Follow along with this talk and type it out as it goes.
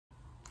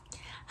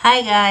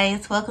Hi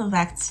guys, welcome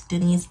back to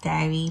Dunnee'S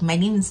Diary. My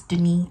name is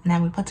Dunnee'S and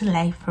I'm reporting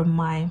live from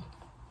my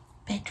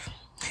bedroom.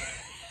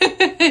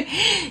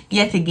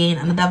 Yet again,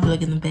 another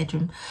vlog in the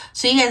bedroom.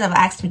 So you guys have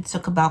asked me to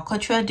talk about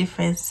cultural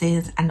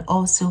differences and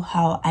also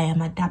how I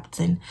am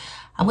adapting.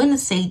 I'm going to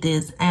say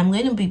this, I'm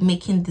going to be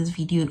making this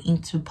video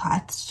into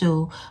parts.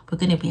 So we're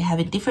going to be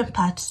having different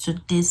parts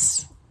to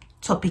this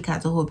topic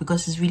as a whole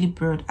because it's really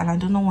broad and I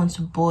do not want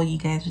to bore you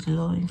guys with a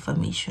lot of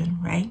information,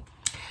 right?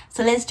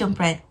 So let's jump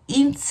right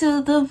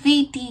into the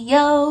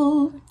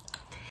video.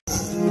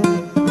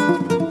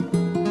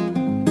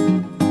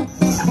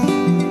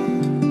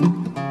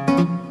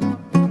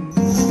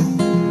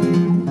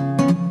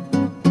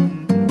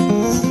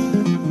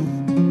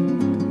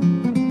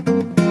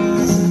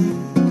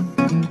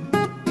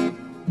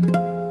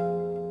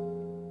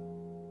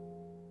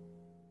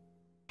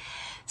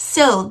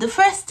 So the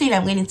first thing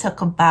I'm going to talk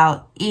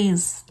about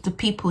is the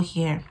people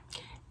here.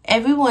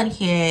 Everyone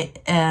here,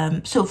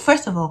 so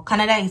first of all,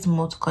 Canada is a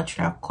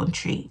multicultural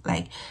country.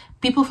 Like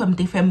people from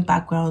different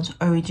backgrounds,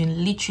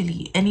 origin,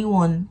 literally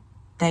anyone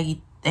that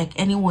you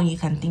anyone you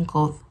can think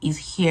of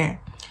is here.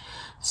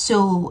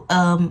 So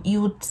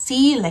you would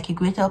see like a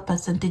greater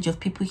percentage of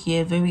people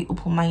here very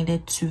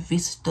open-minded to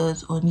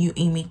visitors or new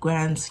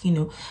immigrants. You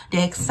know,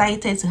 they're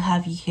excited to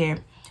have you here.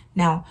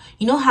 Now,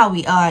 you know how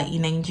we are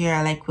in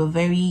Nigeria, like we're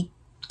very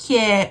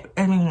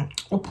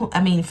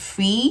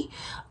free.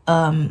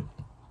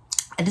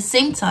 At the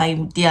same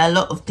time, there are a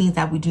lot of things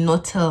that we do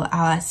not tell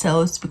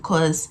ourselves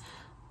because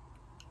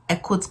I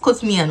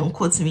quote me and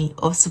unquote me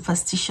of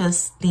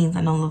superstitious things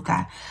and all of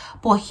that.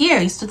 But here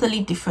it's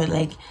totally different.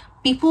 Like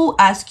people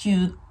ask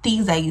you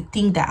things that you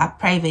think that are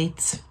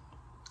private.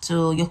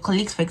 So your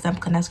colleagues, for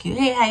example, can ask you,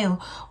 hey, Ayo,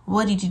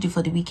 what did you do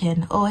for the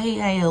weekend? Oh, hey,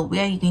 Ayo,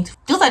 where are you going to?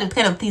 Those are the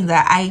kind of things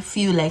that I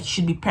feel like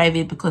should be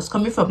private because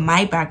coming from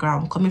my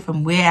background, coming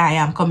from where I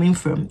am coming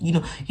from, you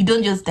know, you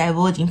don't just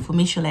divulge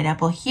information like that.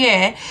 But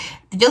here,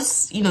 they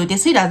just, you know, they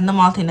say that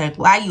normal thing, like,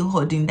 why are you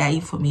holding that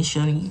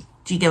information?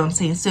 Do you get what I'm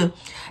saying? So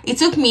it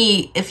took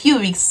me a few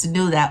weeks to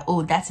know that,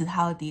 oh, that is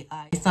how they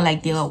are. It's not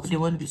like they want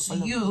to be to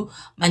you,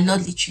 might not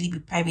literally be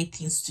private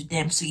things to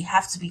them. So you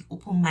have to be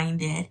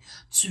open-minded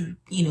to,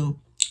 you know,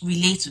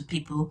 relate to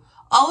people.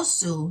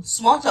 Also,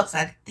 small talks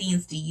are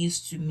things they use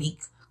to make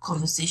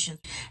conversation.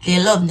 There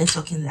are a lot of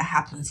networking that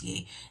happens here.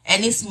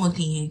 Any small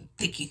thing you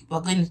take it, we're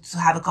going to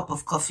have a cup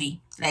of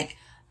coffee. Like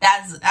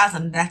that's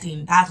another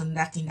thing.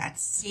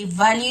 That's they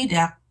value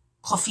their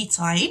coffee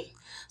time.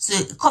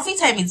 So coffee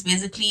time is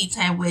basically a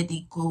time where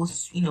they go,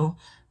 you know,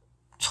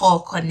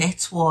 talk or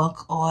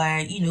network or,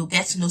 you know,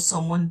 get to know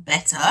someone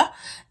better.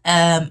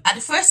 At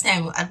the first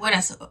time,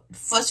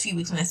 first few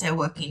weeks when I started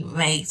working,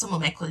 some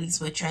of my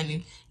colleagues were trying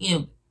to, you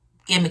know,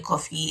 get me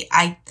coffee.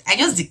 I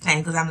just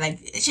declined because I'm like,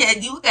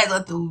 shit, you guys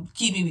want to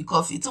keep me with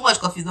coffee. Too much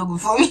coffee is not good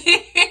for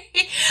me.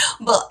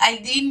 But I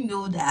didn't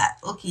know that,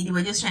 okay, they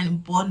were just trying to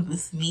bond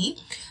with me.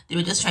 They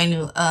were just trying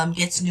to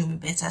get to know me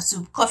better.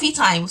 So coffee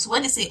time. So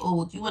when they say,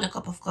 oh, do you want a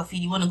cup of coffee?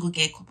 Do you want to go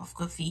get a cup of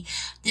coffee?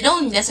 They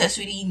don't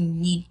necessarily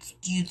need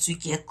you to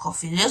get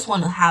coffee. They just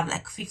want to have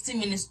like 15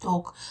 minutes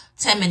talk,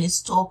 10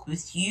 minutes talk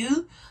with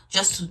you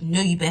just to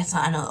know you better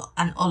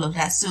and all of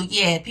that. So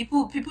yeah,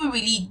 people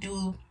really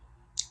do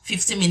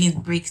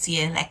 15-minute breaks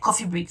here, like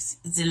coffee breaks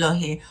is a lot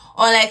here.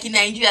 Or like in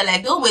Nigeria,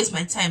 like don't waste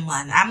my time,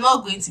 man. I'm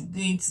not going to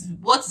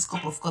what is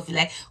cup of coffee?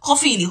 Like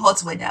coffee in the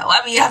hot weather. Why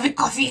are you having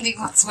coffee in the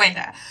hot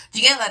weather? Do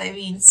you get what I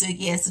mean? So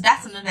yeah, so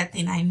that's another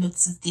thing I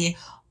noticed there.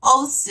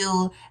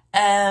 Also,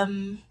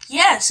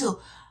 yeah,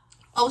 so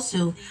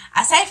also,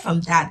 aside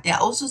from that, there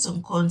are also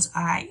some cons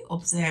I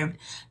observed.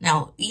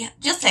 Now,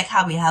 just like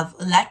how we have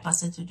a large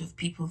percentage of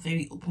people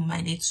very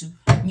open-minded to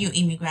new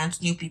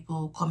immigrants, new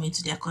people coming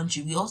to their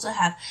country, we also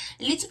have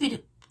a little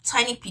bit,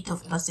 tiny bit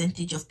of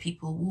percentage of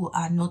people who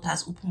are not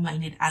as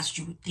open-minded as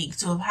you would think.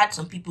 So I've had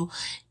some people,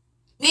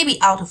 maybe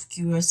out of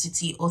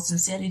curiosity or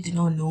sincerely do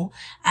not know,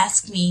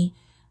 ask me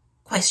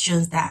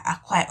questions that are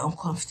quite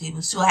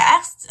uncomfortable. So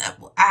I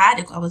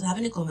was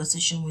having a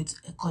conversation with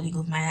a colleague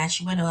of mine and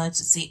she went on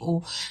to say,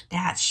 oh,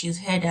 that she's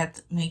heard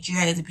that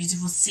Nigeria is a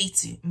beautiful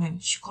city. Man,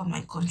 she called my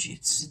country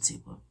a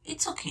city, but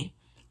it's okay.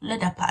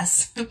 Let that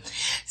pass.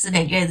 So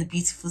Nigeria is a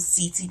beautiful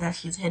city, that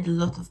she's heard a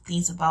lot of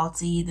things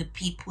about it, the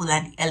people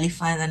and the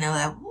elephants, and I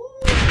was like,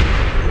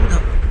 hold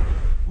up,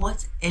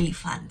 what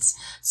elephants?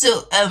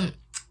 So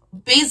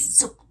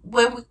so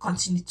when we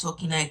continue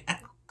talking,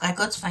 I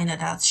got to find out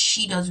that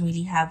she doesn't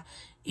really have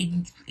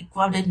a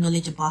grounded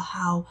knowledge about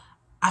how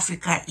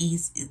Africa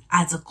is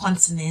as a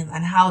continent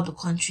and how the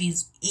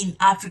countries in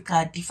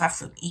Africa differ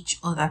from each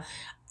other.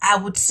 I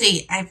would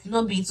say I've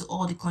not been to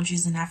all the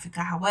countries in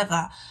Africa.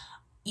 However,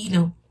 you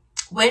know,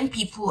 when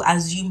people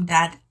assume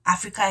that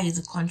Africa is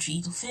a country,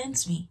 it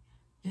offends me.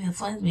 It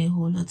offends me a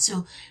whole lot.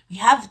 So we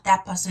have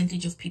that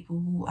percentage of people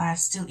who are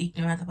still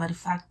ignorant about the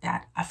fact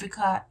that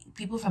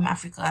people from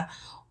Africa,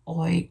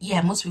 or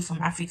yeah, most people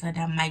from Africa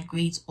that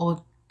migrate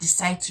or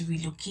decide to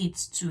relocate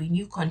to a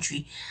new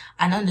country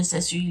are not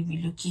necessarily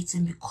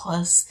relocating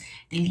because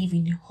they live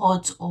in the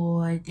hut,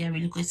 or they're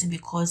relocating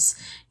because,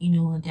 you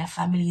know, their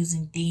family is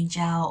in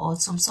danger or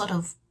some sort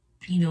of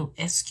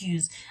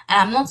excuse. And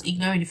I'm not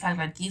ignoring the fact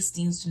that these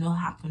things do not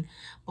happen,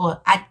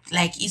 but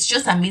it's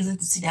just amazing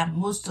to see that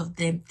most of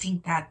them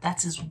think that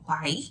that is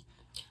why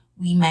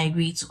we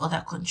migrate to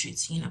other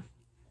countries.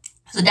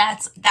 So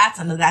that's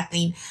another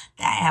thing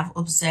that I have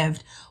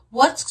observed.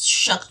 What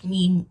shocked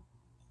me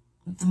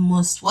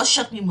most was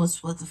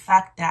the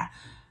fact that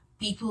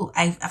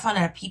I found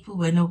that people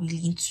were not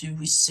willing to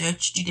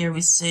do their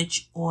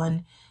research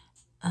on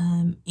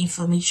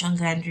information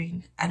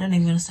gathering. I don't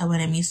even understand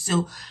what I mean.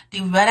 So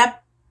they rather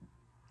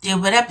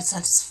be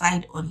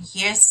satisfied on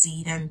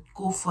hearsay than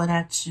go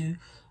further to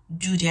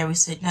do their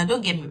research. Now,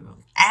 don't get me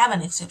wrong. I have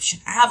an exception.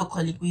 I have a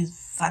colleague who is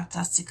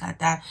fantastic at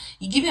that.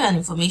 You give him an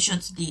information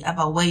today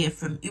about where you're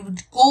from, it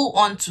would go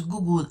on to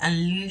Google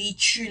and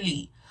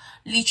literally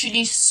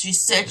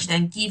research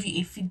and give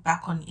you a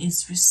feedback on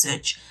his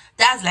research.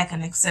 That's like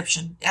an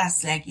exception.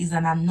 That's like is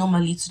an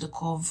anomaly to the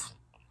curve.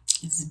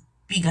 It's a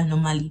big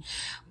anomaly.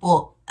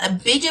 But a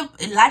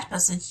large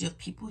percentage of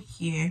people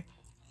here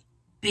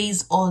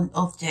base all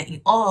of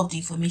the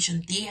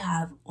information they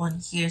have on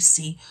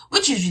hearsay,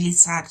 which is really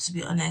sad, to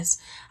be honest.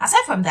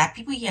 Aside from that,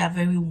 people here are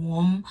very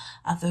warm,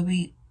 are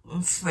very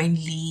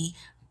friendly.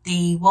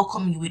 They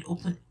welcome you with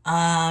open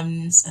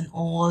arms and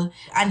all,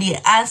 and they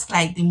ask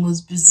like the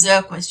most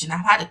bizarre question.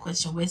 I've had a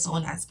question where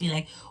someone has been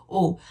like,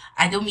 "Oh,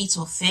 I don't mean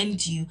to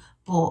offend you,"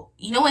 but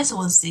when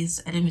someone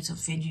says, "I don't mean to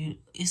offend you,"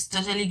 it's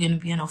totally going to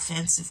be an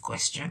offensive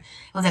question.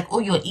 It was like, "Oh,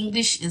 your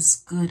English is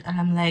good," and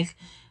I'm like,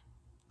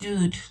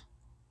 dude,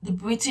 the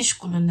British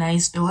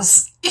colonized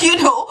us.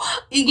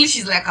 English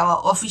is like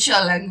our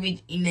official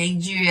language in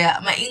Nigeria.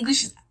 My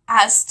English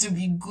has to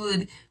be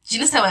good. Do you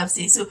understand what I'm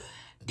saying? So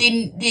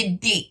they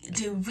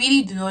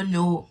really do not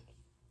know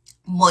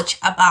much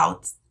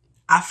about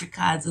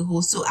Africa as a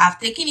whole. So I've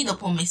taken it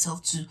upon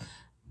myself to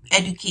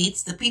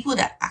educate the people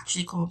that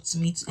actually come up to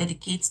me, to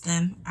educate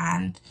them,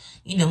 and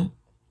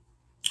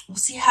we'll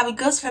see how it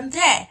goes from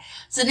there.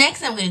 So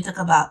next I'm going to talk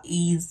about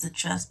is the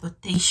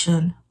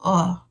transportation.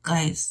 Oh,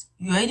 guys,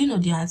 you already know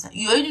the answer.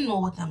 You already know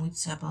what I'm going to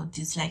say about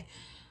this. Like,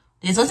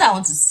 there's nothing I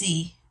want to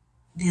say.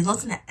 There's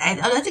nothing. I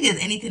don't think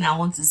there's anything I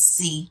want to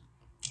say.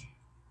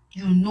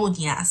 You know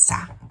the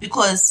answer.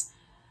 Because,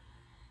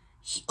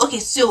 okay,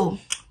 so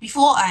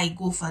before I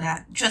go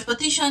further,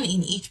 transportation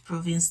in each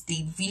province,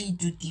 they really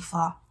do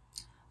differ.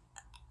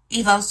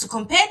 If I was to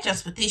compare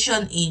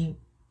transportation in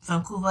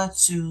Vancouver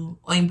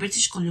or in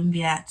British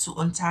Columbia to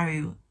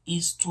Ontario,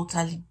 is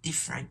totally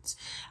different.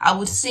 I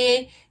would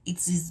say it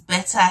is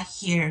better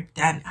here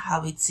than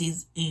how it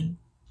is in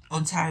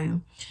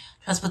Ontario.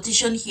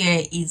 Transportation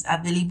here is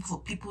available for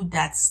people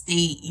that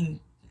stay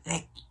in,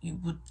 like, you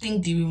would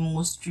think the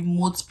most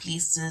remote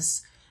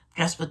places.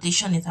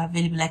 Transportation is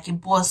available, like a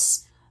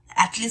bus.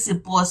 At least a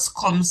bus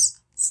comes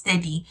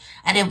steady.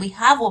 And then we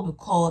have what we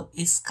call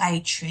a sky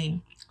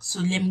train. So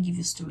let me give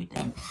you a story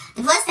then.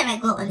 The first time I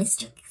got on the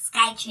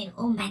sky train,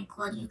 oh my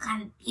god, you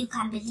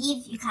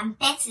can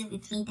bet it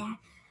with me that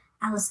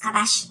I was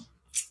kabashing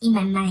in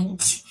my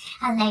mind.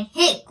 I was like,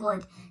 hey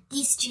god,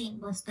 this train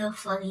must not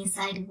fall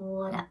inside the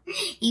water.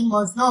 It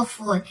must not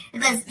fall,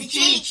 because the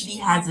train actually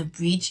has a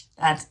bridge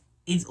that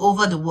is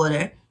over the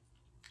water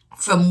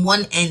from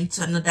one end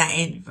to another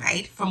end,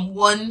 right? From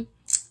one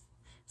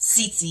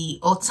city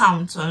or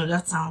town to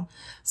another town.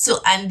 So,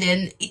 and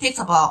then it takes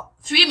about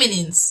 3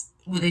 minutes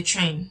with a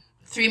train,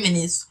 3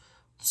 minutes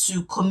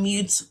to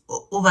commute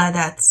over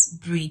that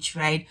bridge,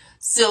 right?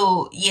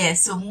 So yeah,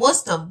 so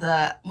most of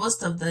the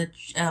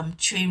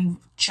train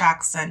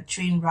tracks and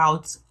train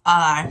routes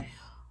are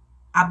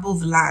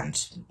above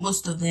land.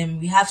 Most of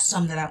them, we have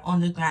some that are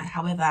underground.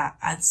 However,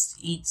 as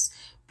it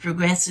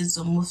progresses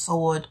or moves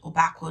forward or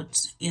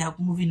backwards,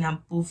 moving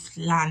above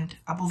land.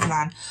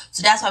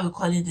 So that's why we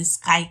call it the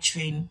sky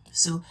train.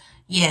 So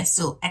yeah,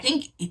 so I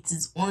think it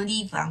is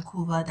only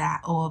Vancouver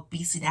or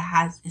BC that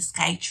has a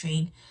sky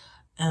train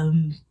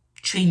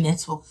train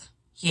network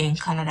here in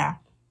Canada.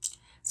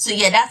 So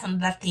yeah, that's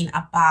another thing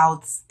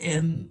about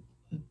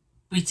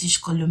British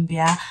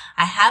Columbia.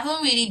 I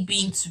haven't really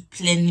been to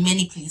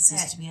many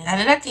places to be honest.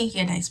 Another thing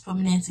here that is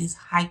prominent is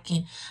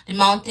hiking. The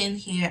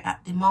mountains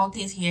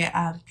here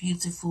are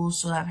beautiful,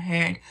 so I've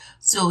heard.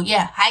 So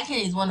yeah, hiking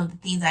is one of the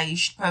things that you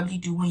should probably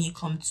do when you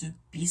come to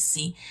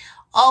BC.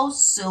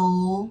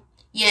 Also,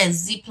 yeah,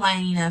 zip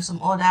lining and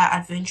some other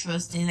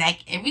adventurous things. Like,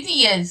 everything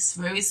here is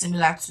very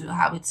similar to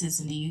how it is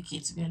in the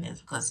UK, to be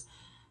honest, because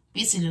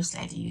BC looks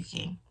like the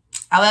UK.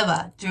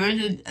 However,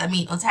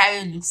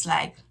 Ontario looks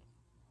like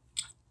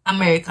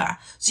America.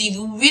 So if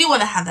you really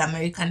want to have the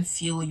American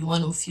feel, you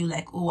want to feel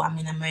like, oh, I'm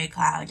in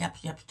America,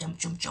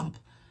 jump.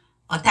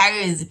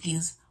 Ontario is the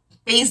place.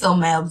 Based on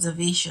my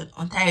observation,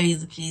 Ontario is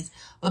the place.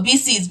 But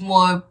BC is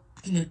more,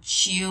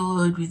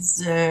 chilled,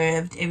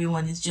 reserved.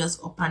 Everyone is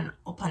just up and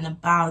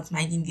about,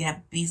 minding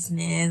their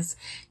business.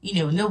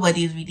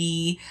 Nobody is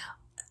really.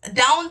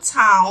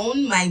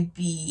 Downtown might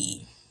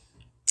be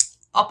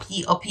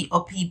uppy,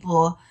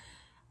 but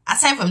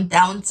aside from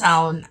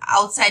downtown,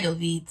 outside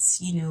of it,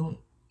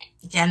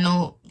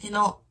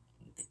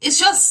 it's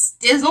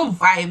just, there's no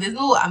vibe, there's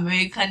no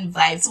American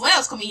vibe. So when I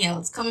was coming here, I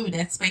was coming with the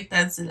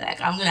expectancy,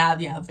 like, I'm gonna have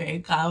the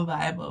American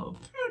vibe of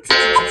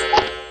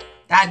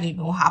that did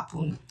not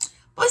happen.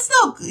 But it's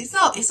not good, it's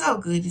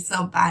not good, it's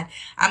not bad.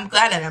 I'm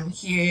glad that I'm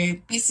here.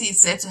 BC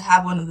is said to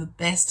have one of the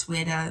best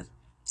weather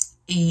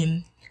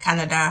in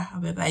Canada.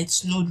 However, it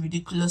snowed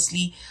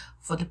ridiculously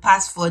for the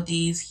past 4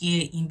 days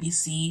here in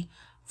BC.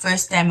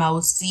 First time I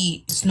will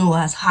see snow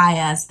as high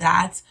as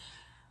that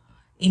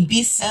in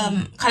BC.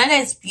 Canada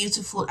is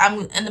beautiful.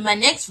 In my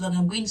next vlog,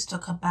 I'm going to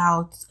talk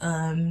about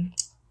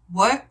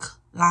work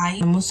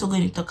life. I'm also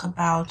going to talk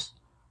about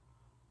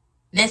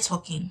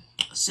networking.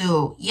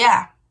 So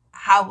yeah,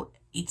 how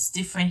it's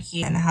different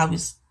here and how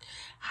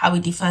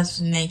it differs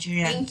from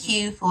Nigeria. Thank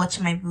you for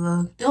watching my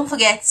vlog. Don't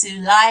forget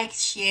to like,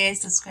 share,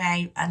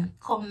 subscribe, and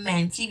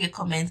comment. Leave your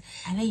comments.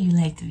 I know you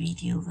like the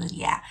video, but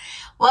yeah.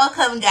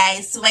 Welcome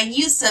guys to my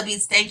new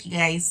subbies. Thank you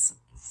guys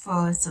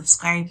for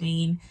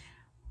subscribing.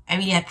 I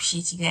really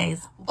appreciate you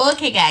guys.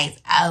 Okay guys,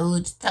 I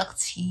would talk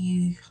to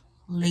you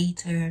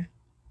later.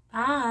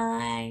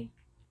 Bye.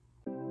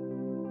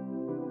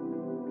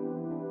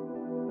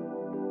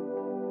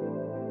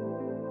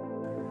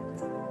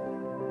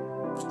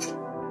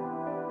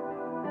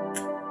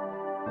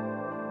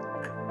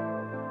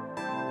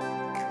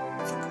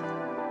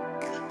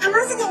 I'm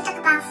also going to talk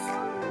about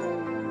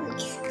food.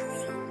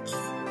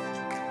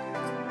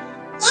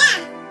 Yeah.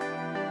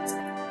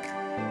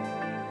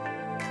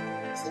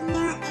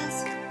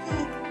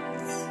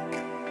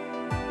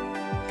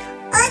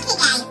 Okay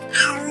guys,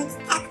 I would